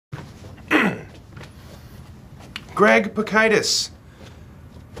Greg Pakitis.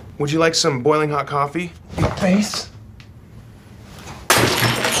 Would you like some boiling hot coffee? In the face?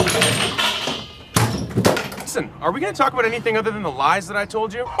 Listen, are we gonna talk about anything other than the lies that I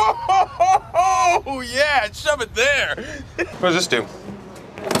told you? Oh, yeah, shove it there. What does this do?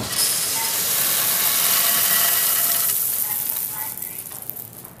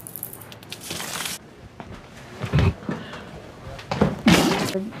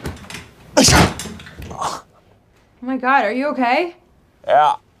 Oh my God, are you okay?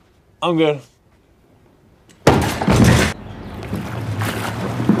 Yeah, I'm good.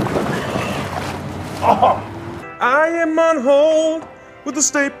 Oh. I am on hold with the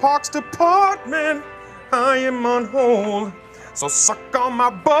State Parks Department. I am on hold, so suck on my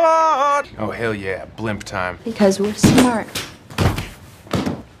butt. Oh, hell yeah, blimp time. Because we're smart.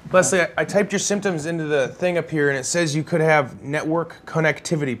 Leslie, I typed your symptoms into the thing up here, and it says you could have network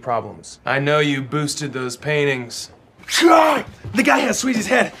connectivity problems. I know you boosted those paintings. God! The guy has Sweetie's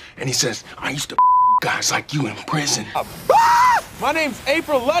head, and he says, I used to guys like you in prison. My name's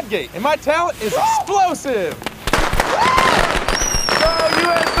April Ludgate, and my talent is explosive. Go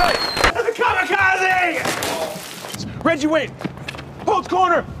USA! The kamikaze! Reggie, wait! Hold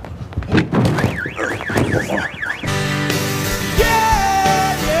corner!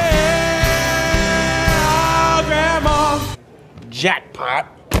 Yeah, oh, Grandma! Jackpot.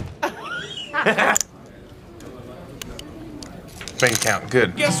 Bank account,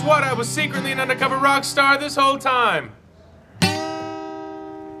 good. Guess what? I was secretly an undercover rock star this whole time.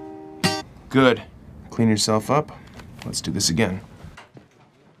 Good. Clean yourself up. Let's do this again.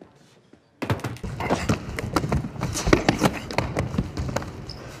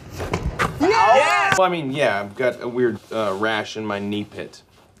 Yes! Well, I mean, yeah, I've got a weird rash in my knee pit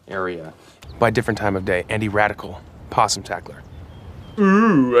area. By a different time of day, Andy Radical, possum tackler.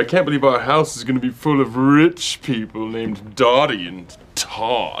 Ooh, I can't believe our house is gonna be full of rich people named Dottie and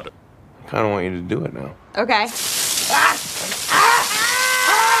Todd. I kinda want you to do it now. Okay.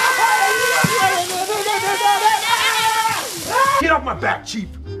 Get off my back, Chief!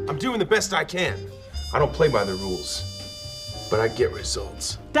 I'm doing the best I can. I don't play by the rules, but I get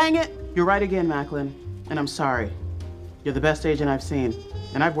results. Dang it! You're right again, Macklin. And I'm sorry. You're the best agent I've seen,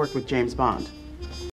 and I've worked with James Bond.